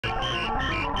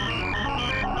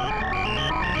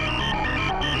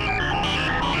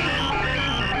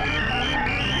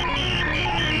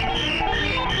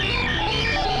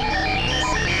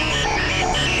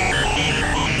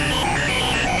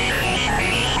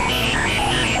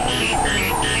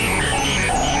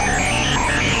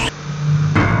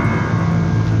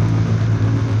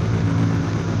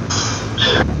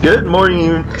Good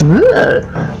morning.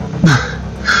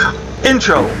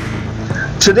 Intro.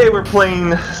 Today we're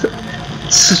playing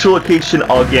Sister Location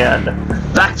again.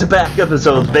 Back-to-back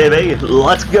episodes, baby.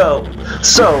 Let's go.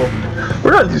 So,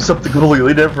 we're gonna do something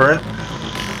completely different.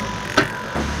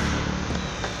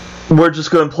 We're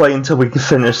just gonna play until we can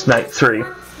finish night 3.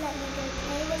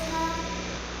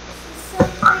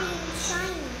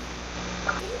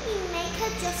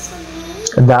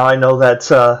 And now I know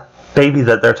that's baby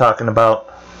that they're talking about.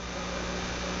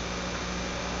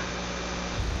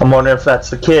 I'm wondering if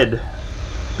that's the kid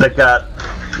that got...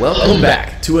 Welcome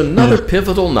back to another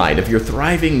pivotal night of your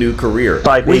thriving new career,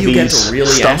 By where you get baby's to really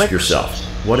stomach? ask yourself,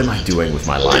 what am I doing with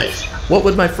my life? What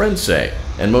would my friends say?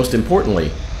 And most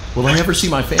importantly, will I ever see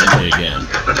my family again?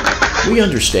 We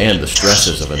understand the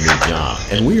stresses of a new job,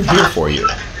 and we're here for you.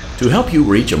 To help you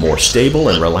reach a more stable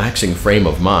and relaxing frame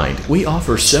of mind, we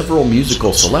offer several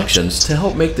musical selections to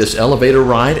help make this elevator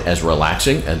ride as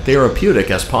relaxing and therapeutic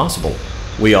as possible.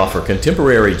 We offer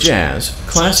contemporary jazz,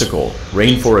 classical,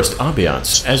 rainforest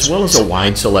ambiance, as well as a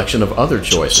wide selection of other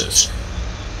choices.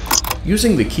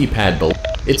 Using the keypad below,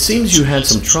 it seems you had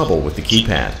some trouble with the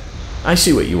keypad. I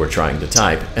see what you were trying to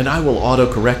type, and I will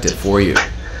auto-correct it for you.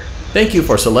 Thank you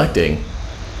for selecting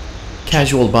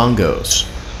Casual Bongos.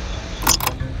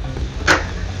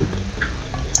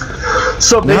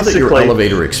 So now that your basically,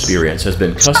 elevator experience has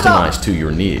been customized to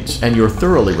your needs and you're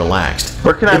thoroughly relaxed,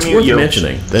 Where can I it's mute worth you?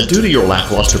 mentioning that due to your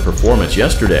lackluster performance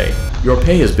yesterday, your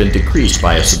pay has been decreased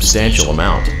by a substantial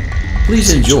amount.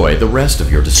 Please enjoy the rest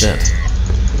of your descent.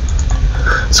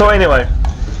 So anyway,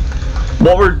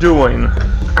 what we're doing,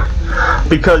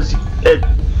 because it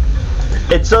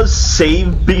does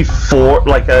save before,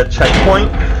 like a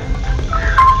checkpoint,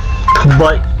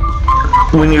 but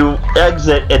when you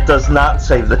exit, it does not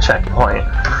save the checkpoint.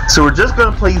 So we're just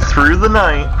going to play through the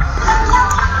night,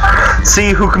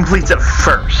 see who completes it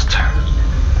first.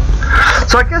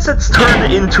 So I guess it's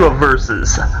turned into a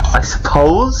versus, I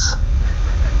suppose.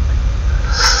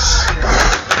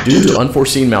 Due to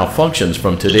unforeseen malfunctions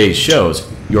from today's shows,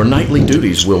 your nightly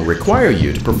duties will require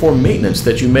you to perform maintenance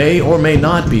that you may or may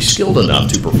not be skilled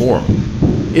enough to perform.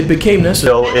 It became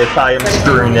necessary. So if I am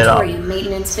screwing it up.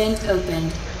 Maintenance vent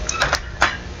opened.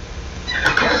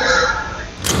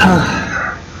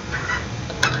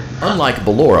 Unlike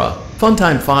Ballora,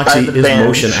 Funtime Foxy is advantage.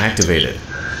 motion activated.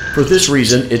 For this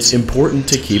reason, it's important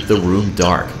to keep the room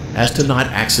dark, as to not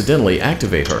accidentally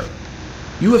activate her.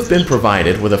 You have been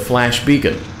provided with a flash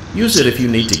beacon. Use it if you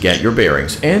need to get your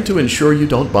bearings and to ensure you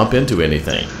don't bump into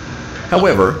anything.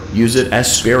 However, use it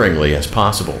as sparingly as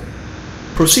possible.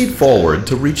 Proceed forward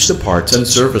to reach the parts and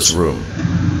service room.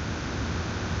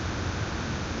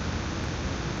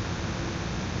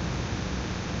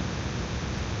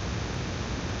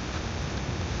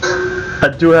 I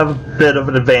do have a bit of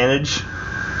an advantage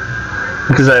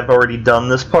because I've already done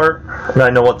this part and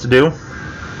I know what to do.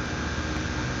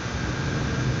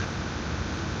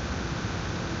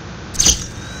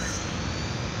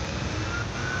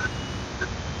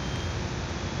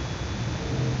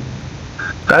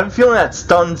 I have a feeling that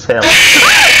stuns him.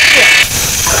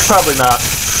 Probably not.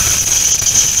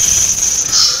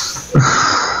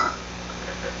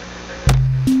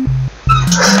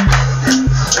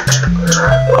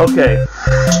 Okay.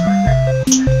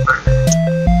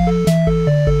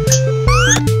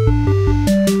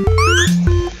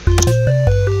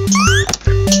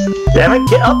 Damn it,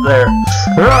 get up there.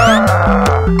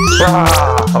 Rah!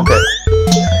 Rah! Okay.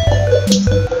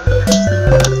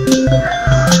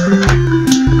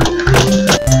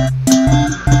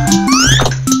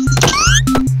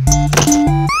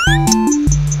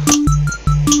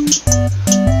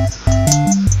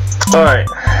 Alright.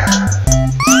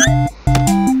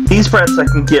 These frets I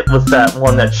can get with that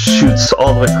one that shoots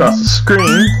all the way across the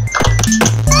screen.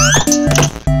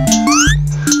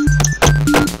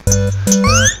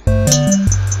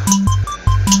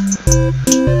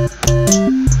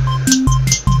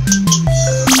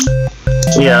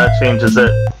 Yeah, that changes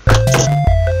it.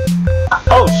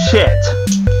 Oh shit!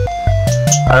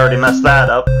 I already messed that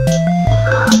up.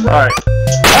 Alright.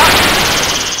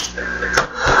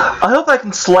 I hope I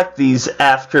can select these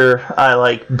after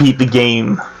I beat the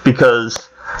game, because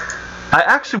I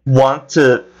actually want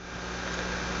to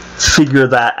figure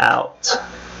that out.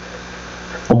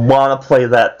 I want to play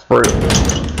that through.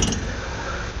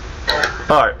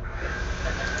 Alright.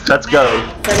 Let's go.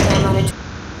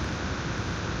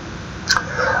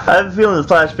 I have a feeling the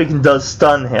flash beacon does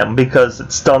stun him because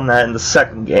it's done that in the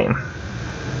second game.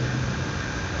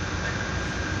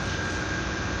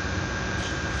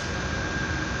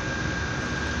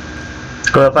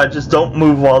 But if I just don't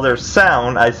move while there's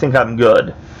sound, I think I'm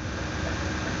good.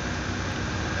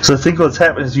 So I think what's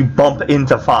happening is you bump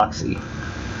into Foxy.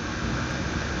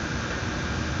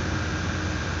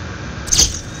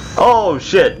 Oh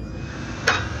shit.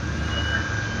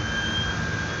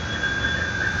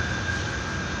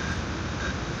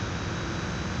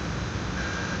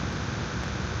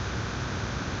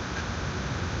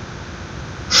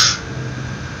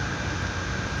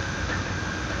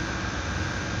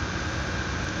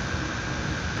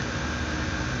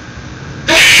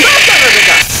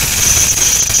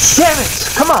 Damn it!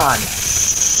 Come on!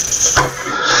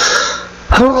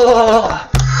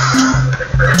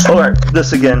 Alright,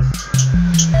 this again.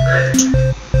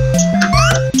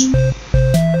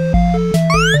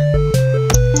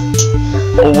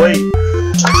 Oh wait.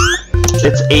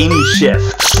 It's Amy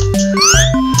shift.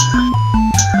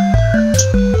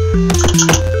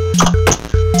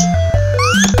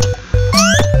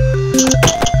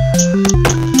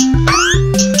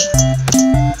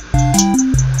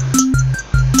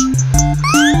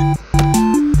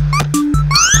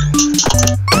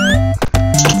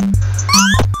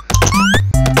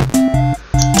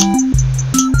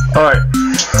 Alright.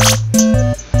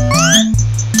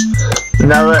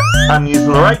 Now that I'm using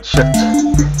the right shift,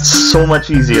 it's so much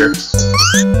easier.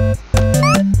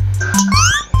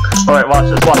 Alright, watch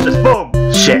this, watch this. Boom!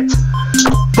 Shit!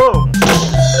 Boom!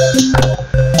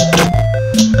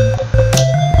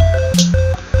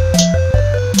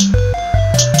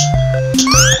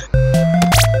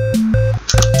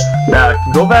 Now I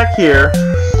can go back here.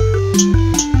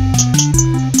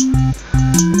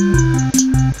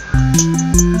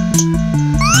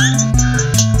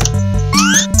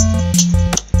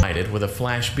 With a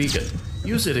flash beacon.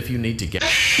 Use it if you need to get.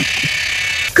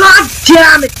 God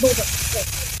damn it, motherfucker!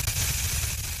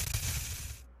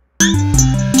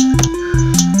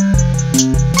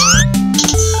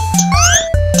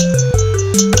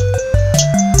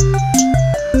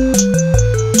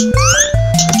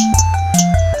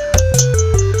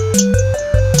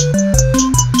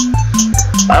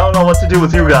 I don't know what to do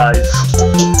with you guys.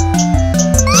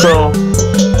 So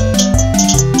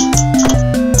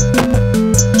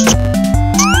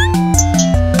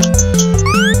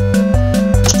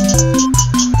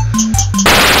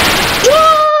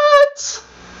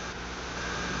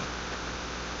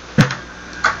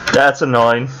that's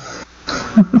annoying.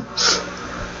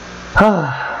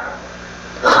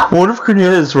 I wonder if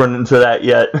Cornelia's run into that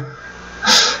yet.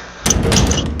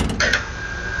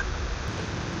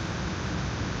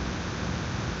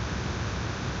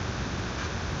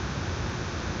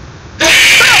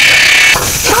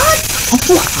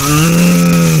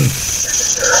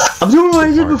 I'm doing what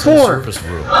I did before.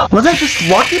 Was I just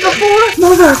lucky before?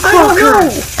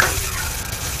 Motherfucker!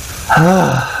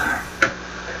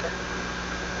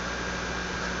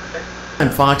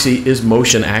 And Foxy is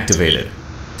motion activated.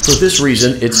 For this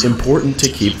reason, it's important to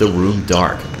keep the room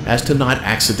dark, as to not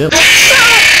accidentally.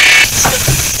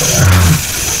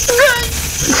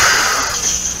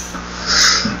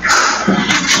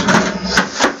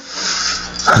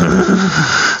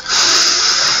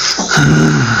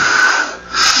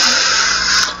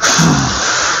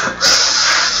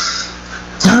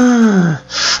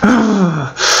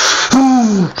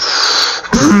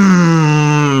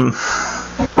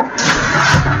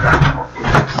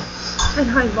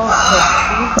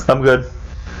 I'm good.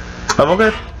 I'm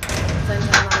okay.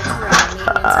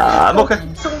 I'm okay.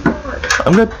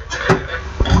 I'm good.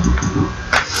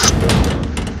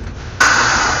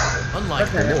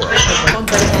 Unlike Laura,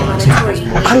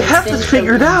 I have this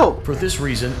figured out. for this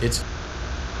reason, it's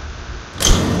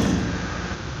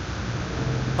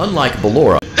unlike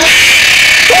Ballora.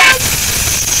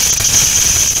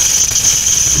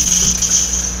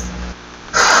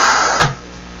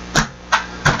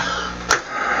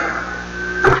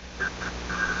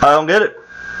 I don't get it.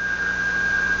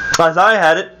 As I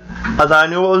had it, as I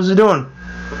knew what I was doing.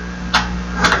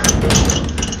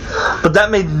 But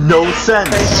that made no sense.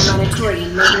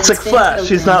 It's like Flash,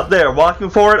 she's not there. Walking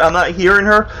forward, I'm not hearing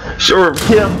her. Or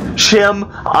him,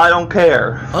 Shim, I don't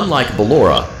care. Unlike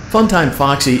Ballora, Funtime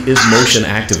Foxy is motion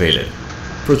activated.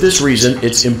 For this reason,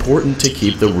 it's important to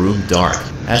keep the room dark,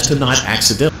 as to not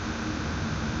accidentally.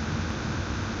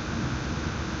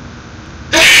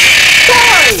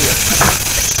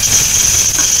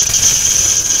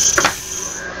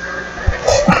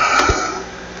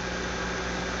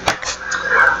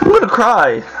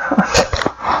 Cry.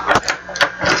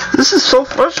 This is so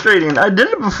frustrating. I did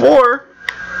it before.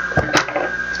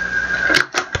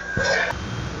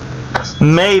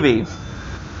 Maybe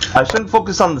I shouldn't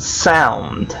focus on the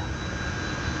sound.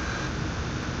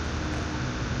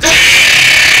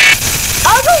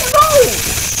 I don't know.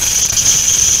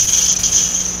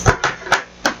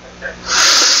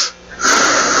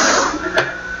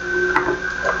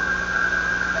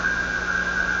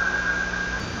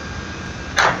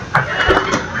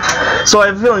 So I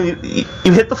have a feeling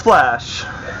you hit the flash.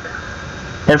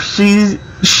 If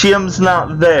Shim's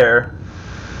not there,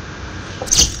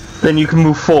 then you can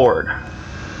move forward.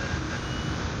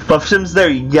 But if Shim's there,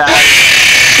 you got it.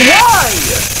 Why?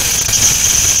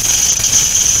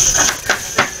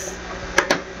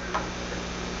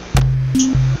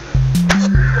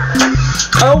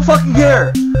 I don't fucking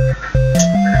care.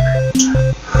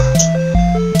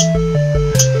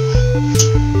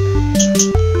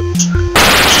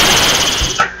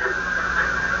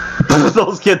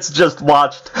 Those kids just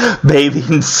watched Baby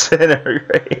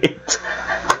incinerate.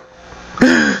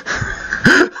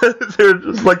 They're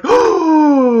just like,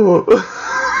 oh.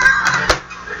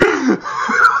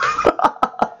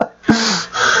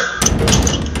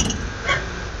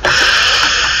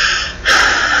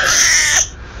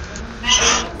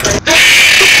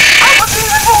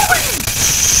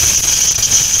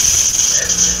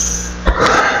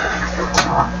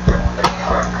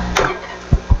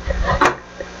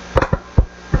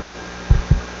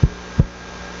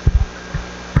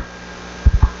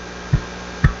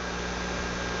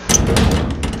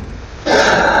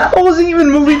 I wasn't even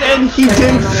moving and he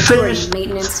didn't finish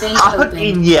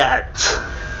talking yet.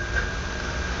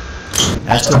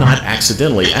 As to not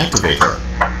accidentally activate her.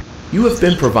 You have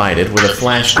been provided with a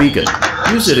flash beacon.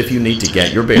 Use it if you need to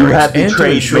get your bearings and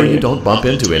to ensure you don't bump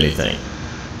into anything.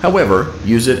 However,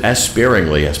 use it as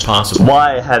sparingly as possible.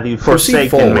 Why have you forsaken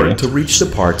Proceed forward me? to reach the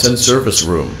parts and service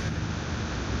room.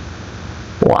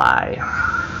 Why?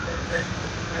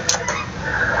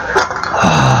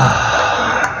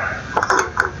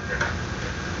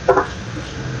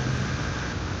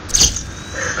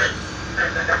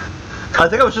 I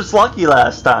think I was just lucky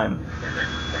last time.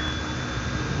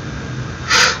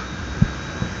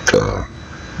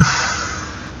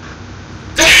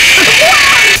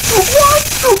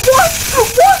 What?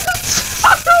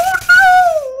 I don't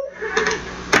know!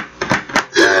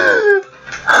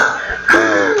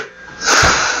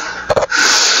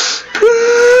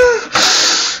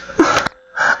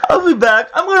 I'll be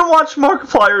back. I'm gonna watch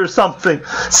Markiplier or something.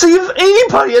 See if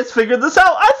anybody has figured this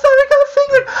out. I thought I got it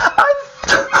figured.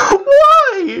 Why?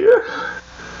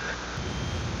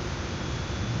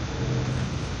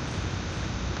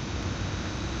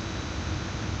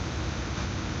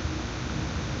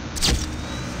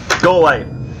 Go away.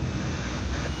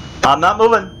 I'm not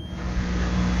moving.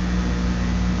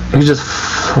 You just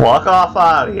walk off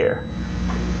out of here.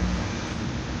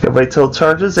 Gotta wait till it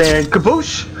charges and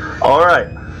kaboosh!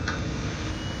 Alright.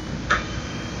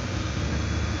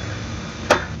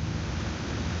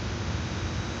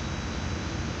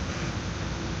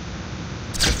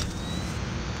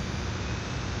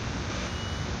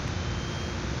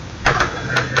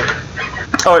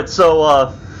 Alright,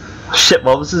 so, shit,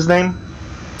 what was his name?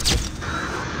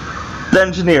 The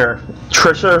engineer.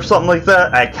 Trisha or something like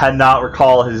that? I cannot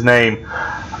recall his name.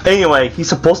 Anyway, he's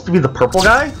supposed to be the purple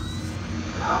guy?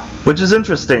 Which is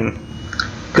interesting.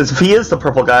 Because if he is the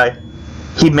purple guy,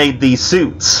 he made these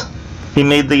suits. He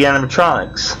made the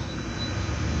animatronics.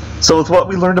 So with what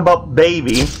we learned about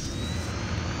Baby,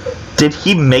 did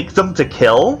he make them to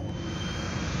kill?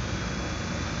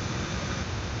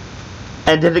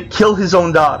 And did it kill his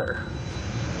own daughter?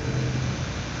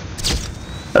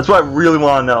 That's what I really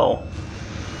want to know.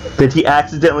 Did he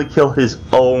accidentally kill his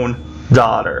own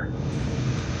daughter?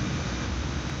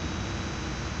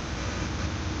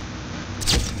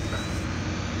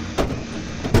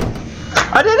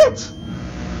 I did it!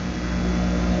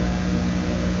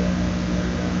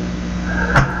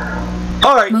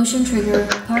 Alright. Motion trigger,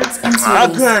 parts and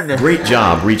service. Again. Great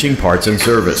job reaching parts and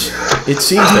service. It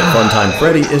seems that Funtime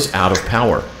Freddy is out of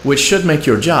power, which should make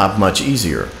your job much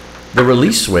easier. The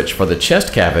release switch for the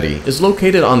chest cavity is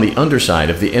located on the underside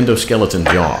of the endoskeleton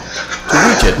jaw. To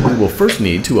reach it, we will first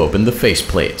need to open the face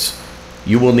plates.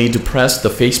 You will need to press the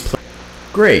face plate.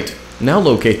 Great. Now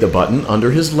locate the button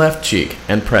under his left cheek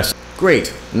and press.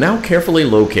 Great. Now carefully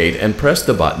locate and press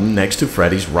the button next to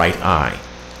Freddy's right eye.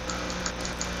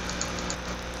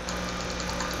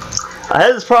 I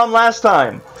had this problem last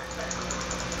time.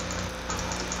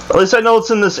 At least I know it's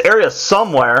in this area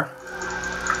somewhere.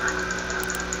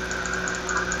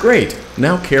 Great.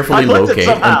 Now carefully locate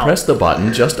and press the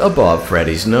button just above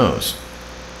Freddy's nose.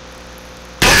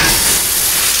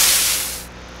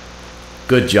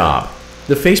 Good job.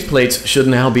 The faceplates should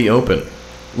now be open.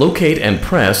 Locate and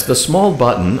press the small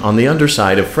button on the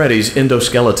underside of Freddy's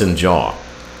endoskeleton jaw.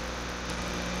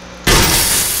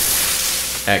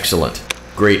 Excellent.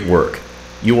 Great work.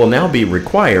 You will now be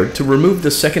required to remove the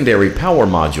secondary power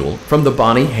module from the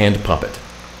Bonnie hand puppet.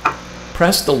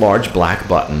 Press the large black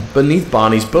button beneath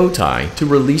Bonnie's bow tie to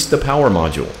release the power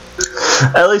module.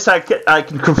 At least I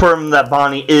can confirm that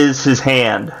Bonnie is his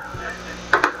hand.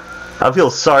 I feel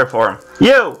sorry for him.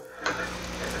 You!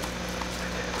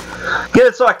 Get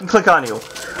it so I can click on you.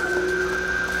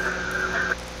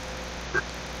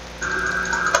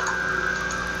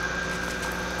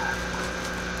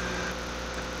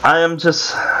 I am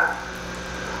just...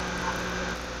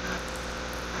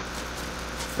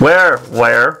 Where?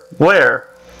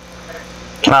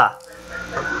 Ah.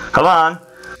 Come on.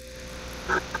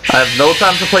 I have no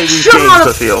time to play these games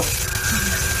with you.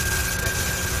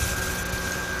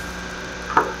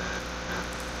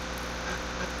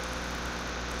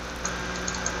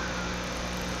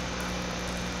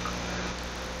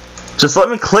 Just let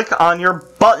me click on your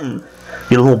button,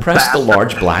 you little Press bastard. the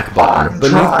large black button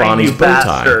beneath Bonnie's bow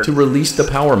tie to release the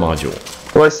power module.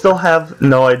 Do I still have...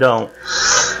 No, I don't.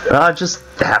 I just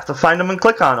have to find him and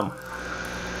click on him.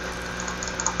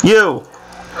 You!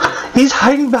 He's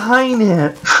hiding behind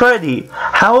him, Freddy.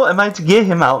 How am I to get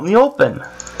him out in the open?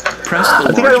 Press the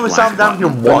I think I only saw him down here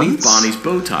once. Bonnie's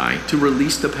bow tie to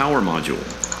release the power module.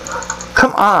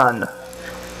 Come on.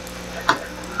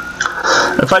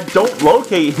 If I don't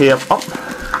locate him... Oh,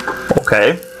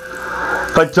 okay.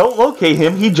 If I don't locate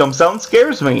him, he jumps out and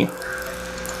scares me.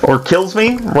 Or kills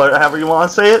me, whatever you want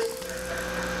to say it.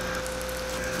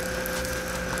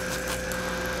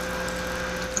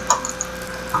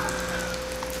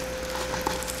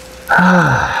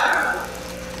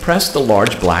 Press the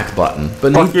large black button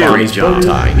beneath Bonnie's bow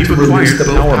tie to release the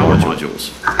power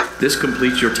modules. This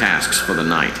completes your tasks for the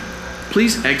night.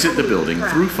 Please exit the building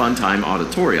through Funtime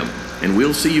Auditorium, and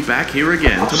we'll see you back here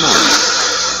again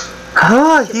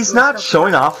tomorrow. He's not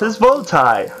showing off his bow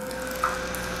tie.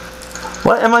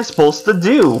 What am I supposed to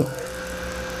do?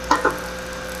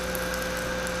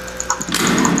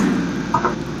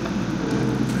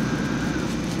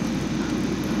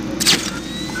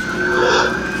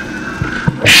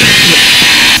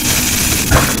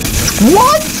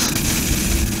 What?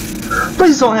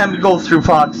 Please don't have me go through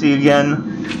Foxy again.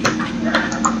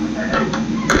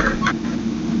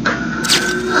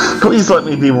 Please let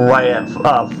me be right at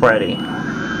Freddy.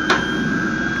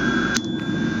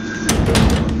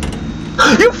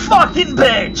 You fucking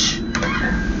bitch!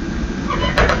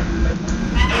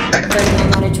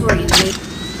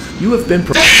 You have been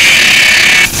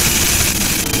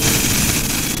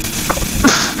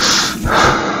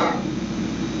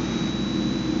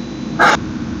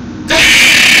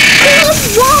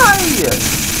Why?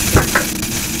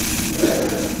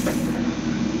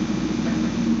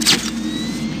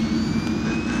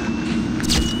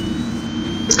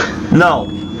 No,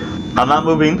 I'm not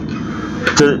moving.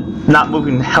 Not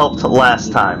moving helped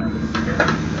last time.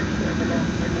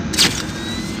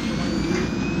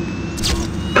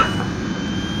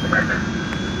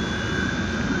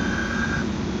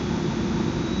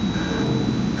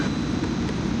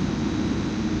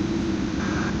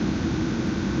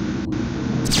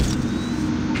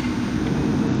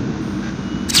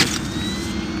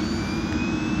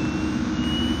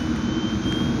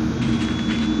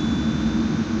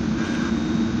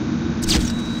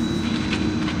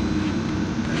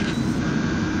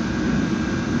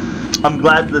 I'm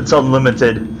glad that it's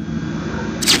unlimited.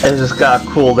 It just got a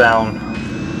cooldown.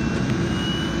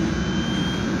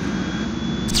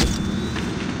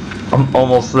 I'm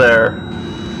almost there.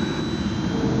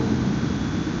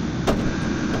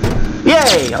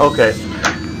 Yay! Okay.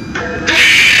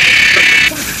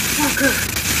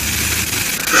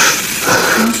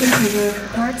 Motion trigger,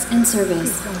 parts and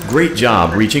service. Great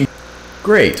job reaching.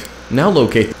 Great. Now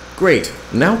locate. Great.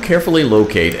 Now carefully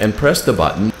locate and press the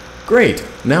button. Great.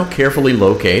 Now carefully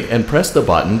locate and press the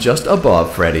button just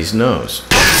above Freddy's nose.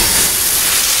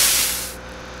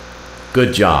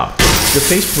 Good job. The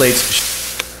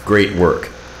faceplates. Great work.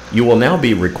 You will now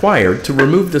be required to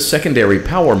remove the secondary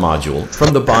power module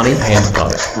from the Bonnie hand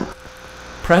puppet.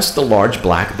 Press the large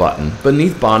black button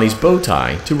beneath Bonnie's bow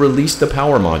tie to release the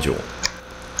power module.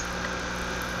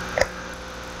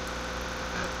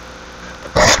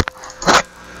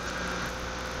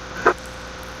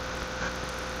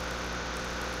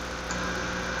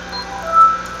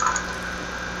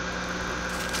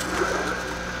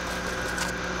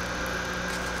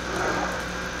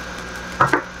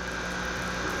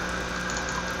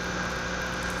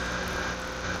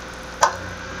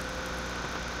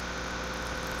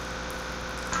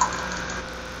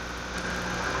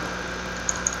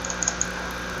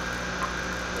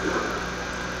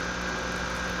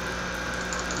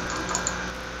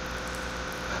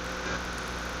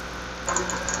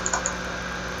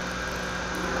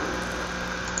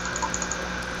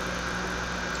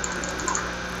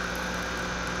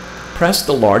 Press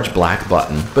the large black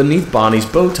button beneath Bonnie's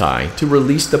bow tie to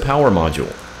release the power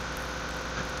module.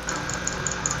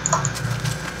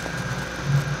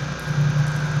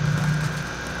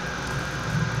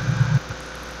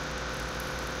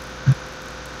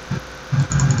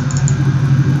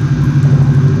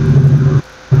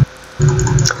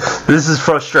 This is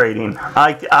frustrating.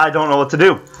 I don't know what to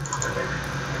do.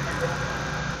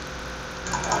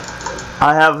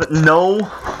 I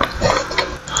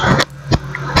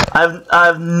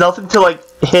have nothing to like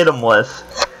hit him with.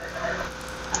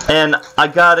 And I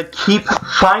gotta keep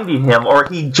finding him or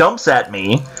he jumps at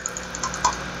me.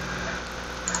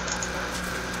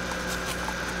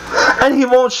 And he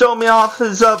won't show me off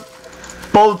his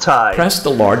bow tie. Press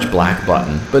the large black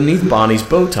button beneath Bonnie's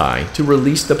bow tie to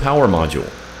release the power module.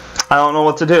 I don't know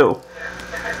what to do.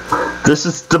 This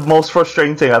is the most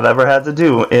frustrating thing I've ever had to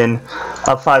do in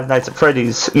a Five Nights at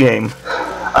Freddy's game.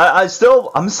 I'm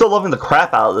still loving the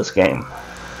crap out of this game.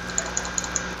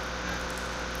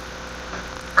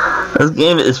 This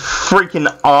game is freaking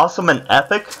awesome and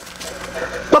epic.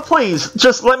 But please,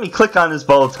 just let me click on his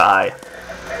bow tie.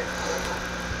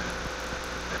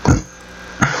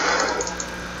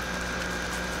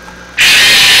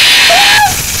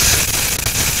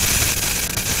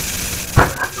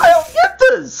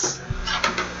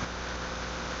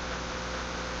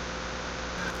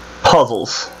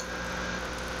 Puzzles.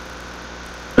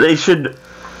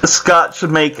 Scott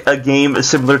should make a game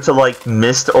similar to like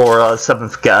Myst or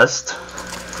Seventh Guest.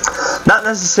 Not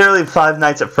necessarily Five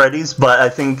Nights at Freddy's, but I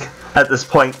think at this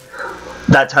point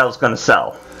that title's gonna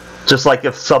sell. Just like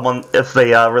if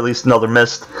they release another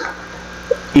Myst,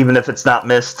 even if it's not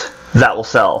Myst, that will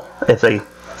sell if they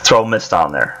throw Myst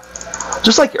on there.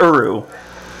 Just like Uru.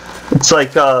 It's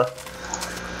like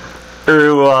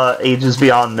Uru Ages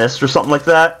Beyond Myst or something like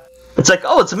that. It's like,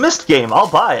 oh, it's a Myst game, I'll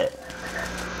buy it.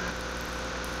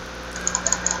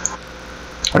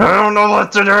 I don't know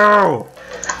what to do!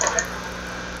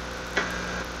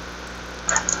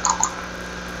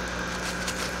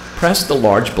 Press the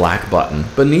large black button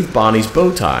beneath Bonnie's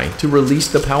bow tie to release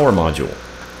the power module.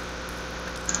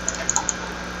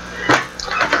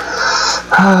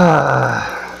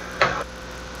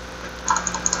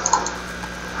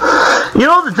 You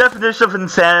know the definition of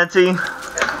insanity?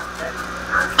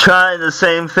 Trying the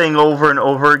same thing over and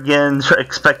over again,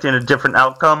 expecting a different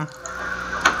outcome.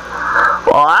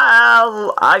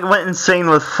 Well, I went insane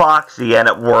with Foxy and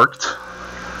it worked.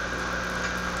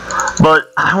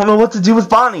 But I don't know what to do with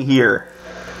Bonnie here.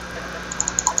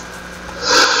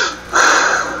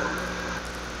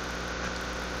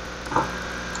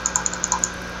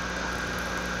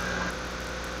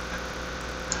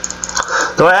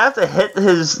 Do I have to hit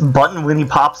his button when he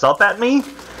pops up at me?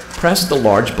 Press the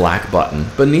large black button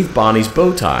beneath Bonnie's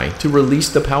bow tie to release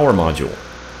the power module.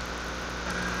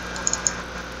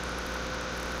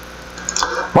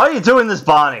 Why are you doing this,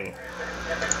 Bonnie?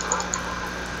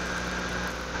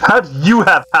 How do you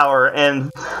have power and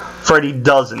Freddy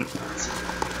doesn't?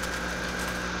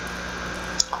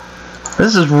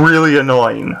 This is really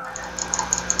annoying.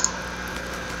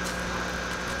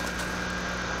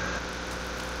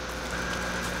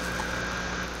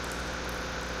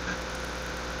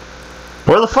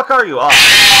 Where the fuck are you? Oh.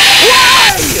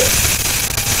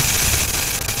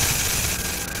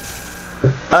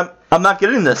 Why? I'm not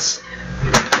getting this.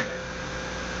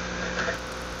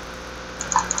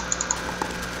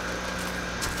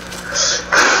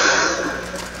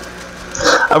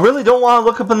 I really don't want to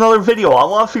look up another video. I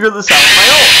want to figure this out on my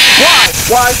own.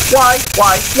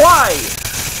 Why?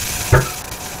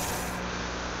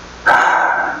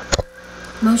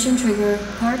 Motion trigger,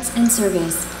 parts and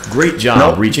service. Great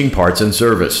job reaching parts and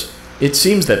service. It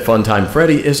seems that Funtime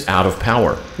Freddy is out of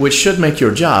power, which should make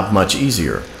your job much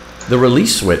easier. The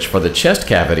release switch for the chest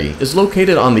cavity is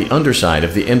located on the underside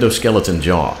of the endoskeleton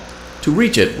jaw. To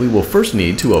reach it, we will first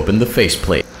need to open the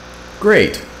faceplate.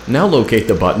 Great. Now locate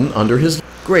the button under his...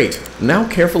 Great. Now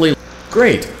carefully...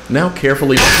 Great. Now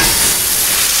carefully...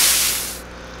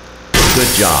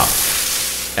 Good job.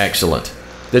 Excellent.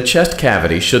 The chest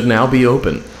cavity should now be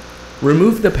open.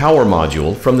 Remove the power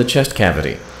module from the chest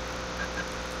cavity.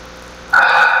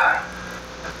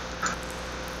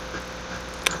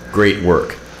 Great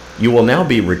work. You will now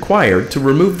be required to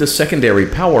remove the secondary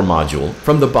power module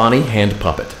from the Bonnie hand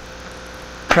puppet.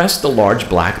 Press the large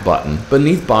black button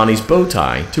beneath Bonnie's bow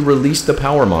tie to release the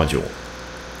power module.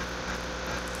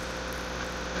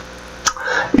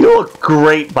 You look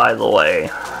great, by the way.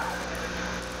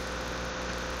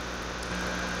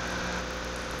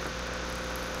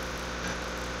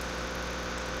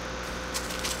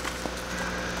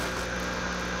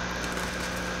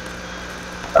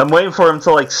 I'm waiting for him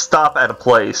to, like, stop at a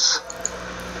place.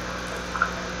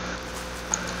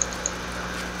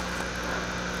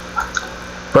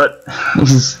 But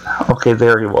he's okay.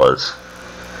 There he was.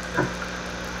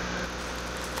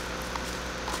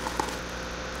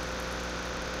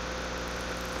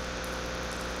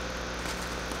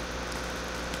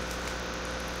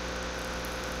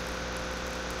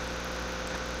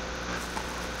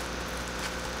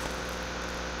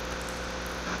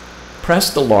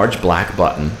 Press the large black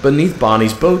button beneath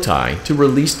Bonnie's bow tie to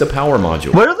release the power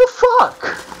module. Where the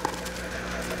fuck?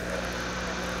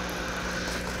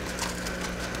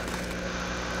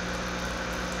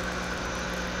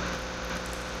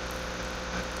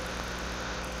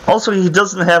 Also, he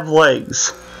doesn't have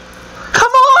legs.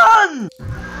 Come on!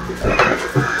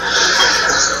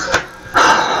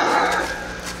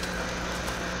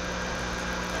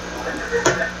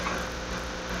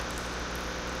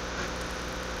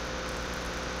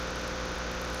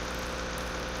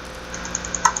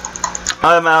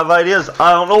 I'm out of ideas.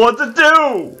 I don't know what to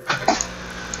do!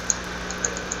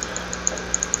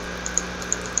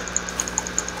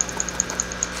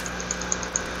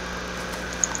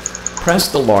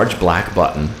 Press the large black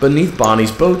button beneath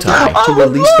Bonnie's bow tie to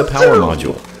release the power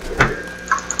module.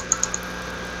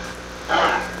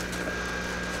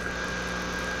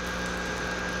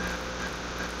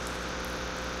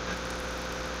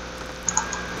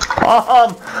 I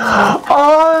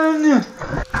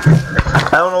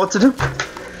don't know what to do.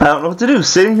 I don't know what to do.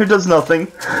 Sitting here does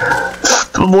nothing.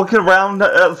 Looking around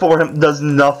for him does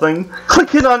nothing.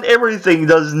 Clicking on everything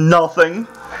does nothing.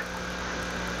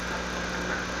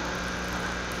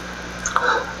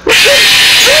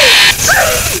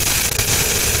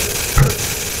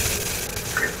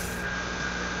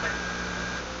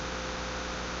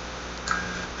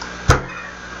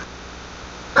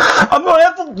 I'm gonna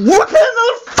have to look at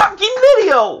another fucking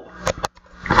video!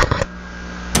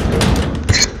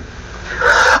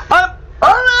 I'm out of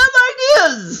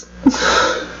ideas!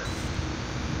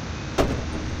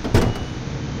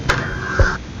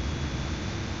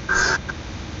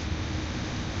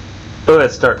 Oh,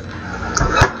 let's start.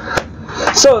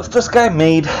 So, if this guy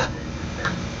made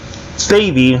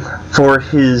baby for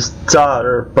his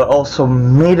daughter, but also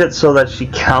made it so that she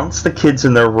counts the kids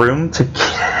in their room to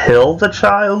kill the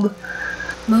child,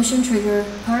 Motion trigger,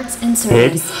 parts and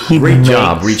service. Great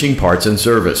job reaching parts and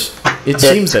service. It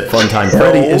seems that Funtime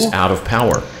Freddy is out of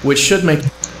power, which should make...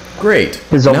 Great.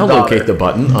 Now locate the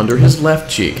button under his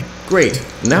left cheek. Great.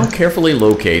 Now carefully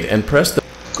locate and press the...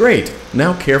 Great.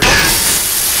 Now carefully...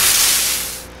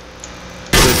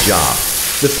 Good job.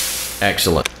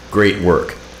 Excellent. Great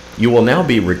work. You will now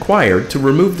be required to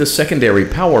remove the secondary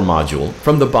power module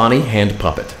from the Bonnie hand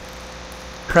puppet.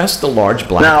 Press the large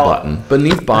black button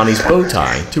beneath Bonnie's bow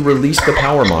tie to release the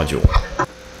power module.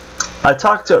 I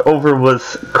talked it over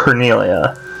with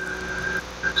Cornelia.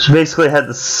 She basically had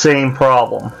the same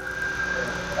problem.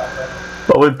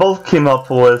 But we both came up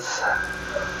with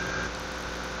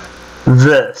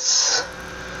this.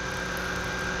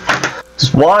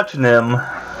 Just watching him,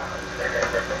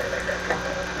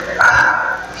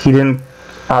 he didn't...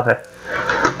 Okay.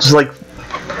 Just like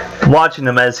watching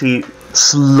him as he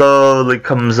slowly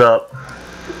comes up.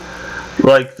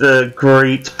 Like the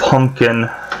great pumpkin.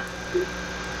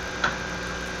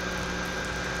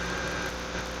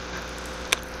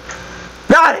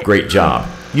 Got it! Great job.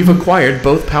 You've acquired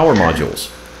both power modules.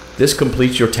 This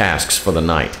completes your tasks for the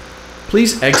night.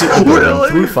 Please exit the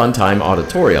building through Funtime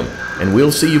Auditorium, and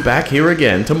we'll see you back here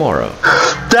again tomorrow.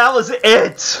 That was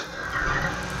it!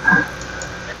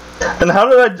 And how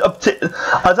did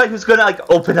I thought he was gonna like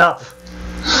open up.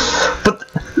 But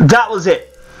that was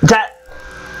it. That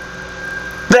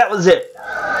was it.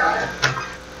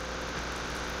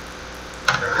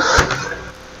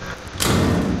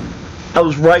 I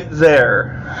was right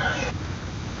there.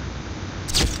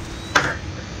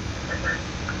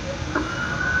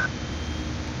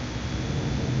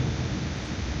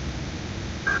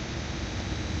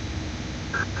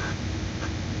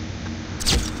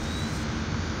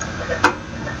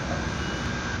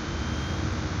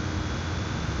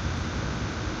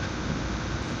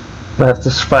 I have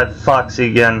to fight Foxy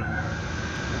again.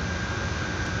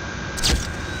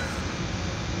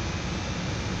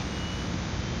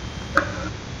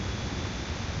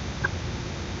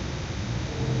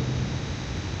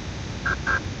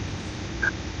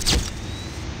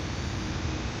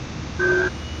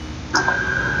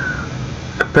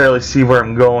 I can barely see where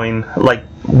I'm going, like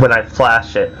when I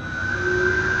flash it.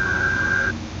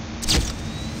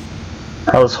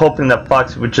 I was hoping that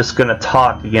Foxy was just gonna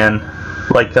talk again.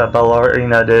 Like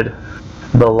Ballerina did.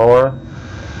 Ballora?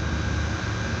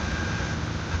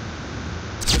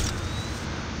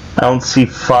 I don't see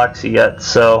Foxy yet,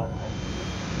 so...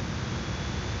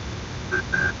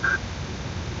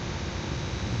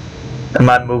 Am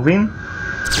I moving?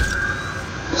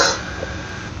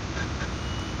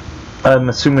 I'm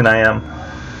assuming I am.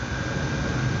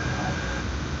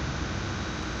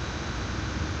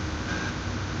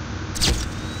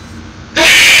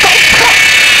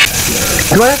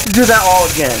 Do I have to do that all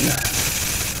again?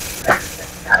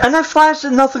 And I flashed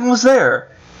and nothing was there.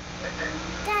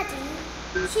 Daddy,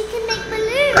 she can make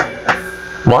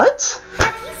balloons. What?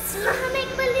 Have you seen her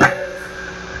make balloons?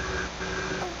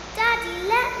 Oh, Daddy,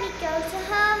 let me go to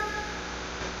her.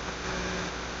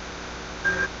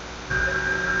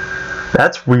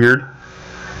 That's weird.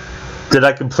 Did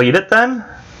I complete it then?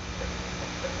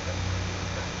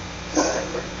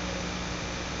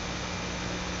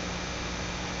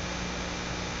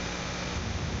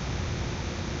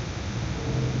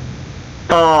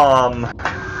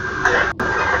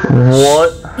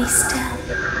 What? Be still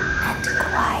and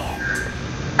quiet.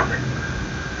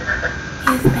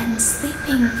 You've been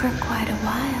sleeping for quite a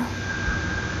while.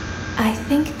 I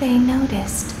think they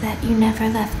noticed that you never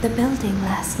left the building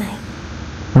last night.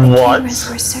 The cameras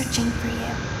were searching for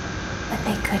you, but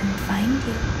they couldn't find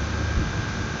you.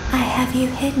 I have you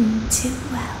hidden too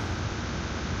well.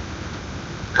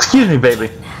 Excuse me, baby.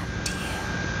 Kidnapped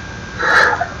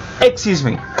you. Excuse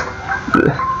me.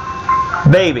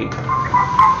 Baby.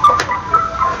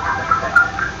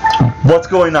 What's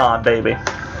going on, baby?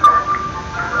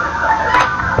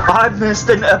 I missed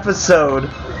an episode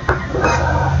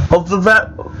of the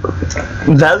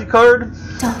Valley Card.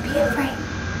 Don't be afraid.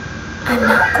 I'm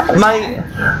not going to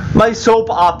hurt you. My soap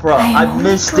opera. I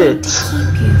missed it. I'm only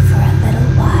going to keep you for a little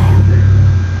while.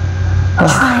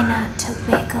 Try not to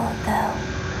wiggle, though.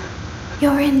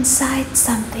 You're inside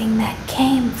something that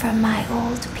came from my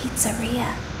old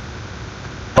pizzeria.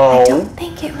 I don't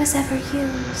think it was ever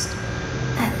used.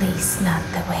 At least not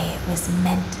the way it was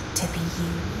meant to be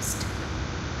used.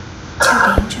 Too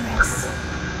dangerous.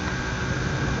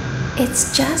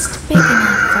 It's just big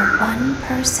enough for one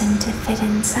person to fit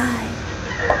inside,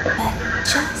 but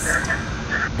just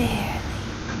barely.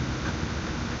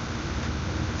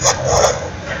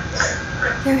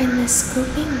 You're in the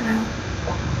scooping room.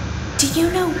 Do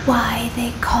you know why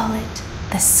they call it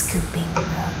the scooping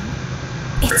room?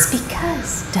 It's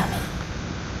because, dummy,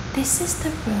 this is the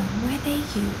room where they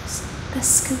use the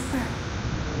scooper.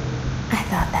 I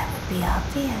thought that would be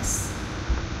obvious.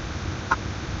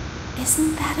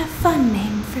 Isn't that a fun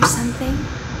name for something?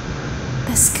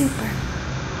 The scooper.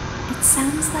 It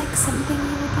sounds like something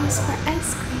you would use for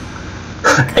ice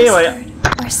cream. Anyway,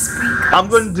 or sprinkles. I'm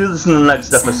going to do this in the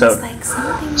next episode. Like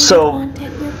something So,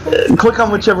 click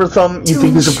on whichever thumb you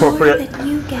think is appropriate.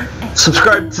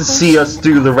 Subscribe to see us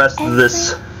do the rest of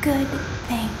this good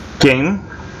thing. game.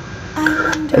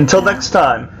 Until next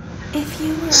time, If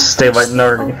you were stay light and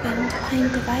nerdy. opened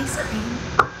pint of ice cream,